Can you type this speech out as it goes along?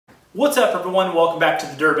What's up, everyone? Welcome back to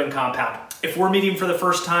the Durbin Compound. If we're meeting for the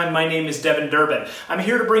first time, my name is Devin Durbin. I'm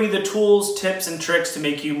here to bring you the tools, tips, and tricks to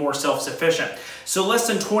make you more self-sufficient. So less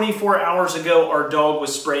than 24 hours ago, our dog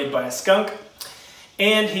was sprayed by a skunk,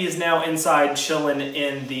 and he is now inside chilling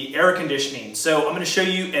in the air conditioning. So I'm going to show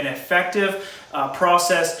you an effective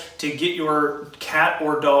process to get your cat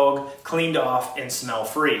or dog cleaned off and smell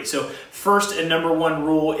free. So first and number one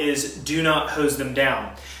rule is do not hose them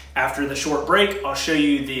down. After the short break, I'll show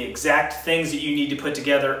you the exact things that you need to put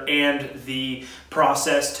together and the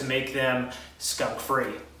process to make them skunk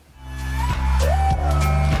free.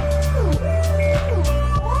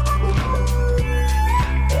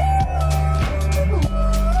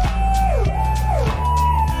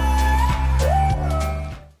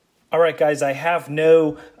 All right, guys, I have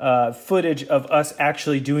no footage of us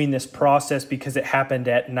actually doing this process because it happened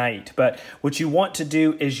at night. But what you want to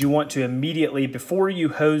do is you want to immediately, before you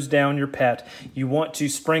hose down your pet, you want to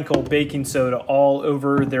sprinkle baking soda all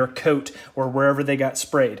over their coat or wherever they got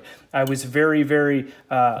sprayed. I was very, very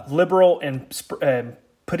liberal and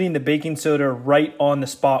putting the baking soda right on the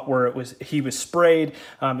spot where he was sprayed.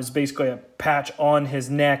 It's basically a patch on his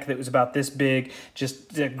neck that was about this big,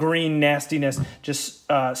 just the green nastiness. Just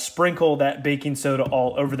sprinkle that baking soda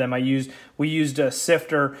all over them. We used a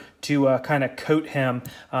sifter to kind of coat him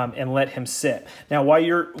and let him sit. Now,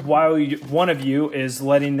 while one of you is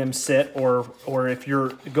letting them sit, or if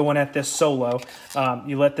you're going at this solo,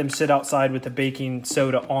 you let them sit outside with the baking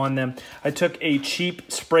soda on them. I took a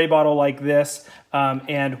cheap spray bottle like this.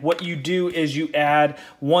 And what you do is you add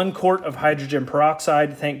 1 quart of hydrogen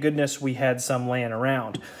peroxide. Thank goodness we had some laying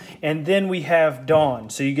around. And then we have Dawn.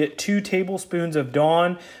 So you get 2 tablespoons of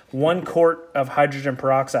Dawn, 1 quart of hydrogen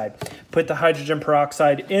peroxide. Put the hydrogen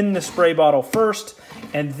peroxide in the spray bottle first,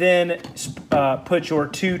 and then put your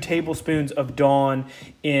 2 tablespoons of Dawn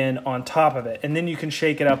in on top of it. And then you can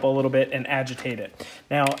shake it up a little bit and agitate it.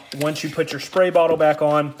 Now, once you put your spray bottle back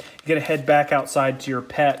on, you're gonna head back outside to your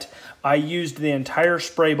pet. I used the entire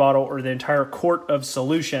spray bottle or the entire quart of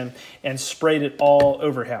solution and sprayed it all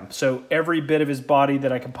over him. So every bit of his body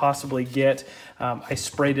that I could possibly get, I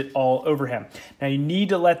sprayed it all over him. Now you need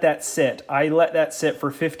to let that sit. I let that sit for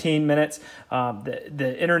 15 minutes.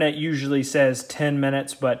 The internet usually says 10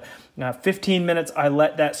 minutes, but 15 minutes, I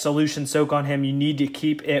let that solution soak on him. You need to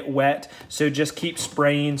keep it wet. So just keep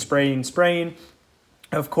spraying, spraying, spraying.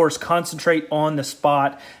 Of course, concentrate on the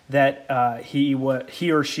spot that he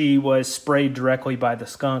or she was sprayed directly by the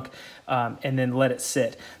skunk, and then let it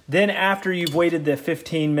sit. Then after you've waited the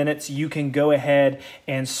 15 minutes, you can go ahead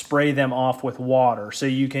and spray them off with water. So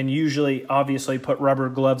you can usually, obviously, put rubber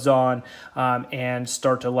gloves on and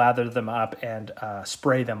start to lather them up and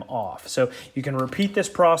spray them off. So you can repeat this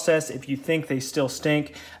process if you think they still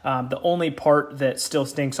stink. The only part that still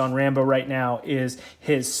stinks on Rambo right now is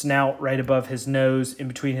his snout right above his nose, in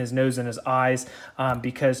between his nose and his eyes,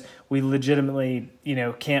 because we legitimately,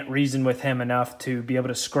 can't reason with him enough to be able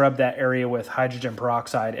to scrub that area with hydrogen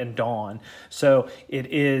peroxide and Dawn. So it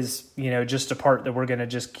is, just a part that we're going to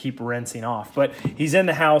just keep rinsing off. But he's in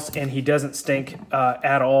the house and he doesn't stink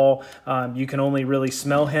at all. You can only really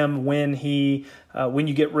smell him when you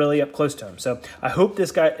get really up close to him. So I hope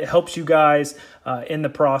this guy helps you guys in the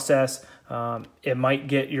process. It might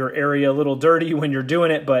get your area a little dirty when you're doing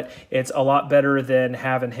it, but it's a lot better than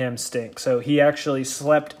having him stink. So he actually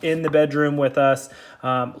slept in the bedroom with us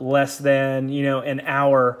less than, an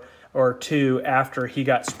hour or 2 after he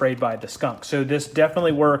got sprayed by the skunk. So this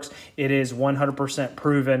definitely works. It is 100%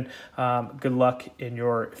 proven. Good luck in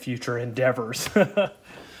your future endeavors.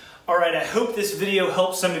 All right, I hope this video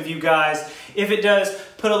helps some of you guys. If it does,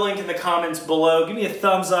 put a link in the comments below. Give me a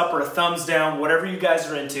thumbs up or a thumbs down, whatever you guys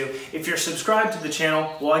are into. If you're subscribed to the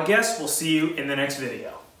channel, well, I guess we'll see you in the next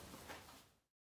video.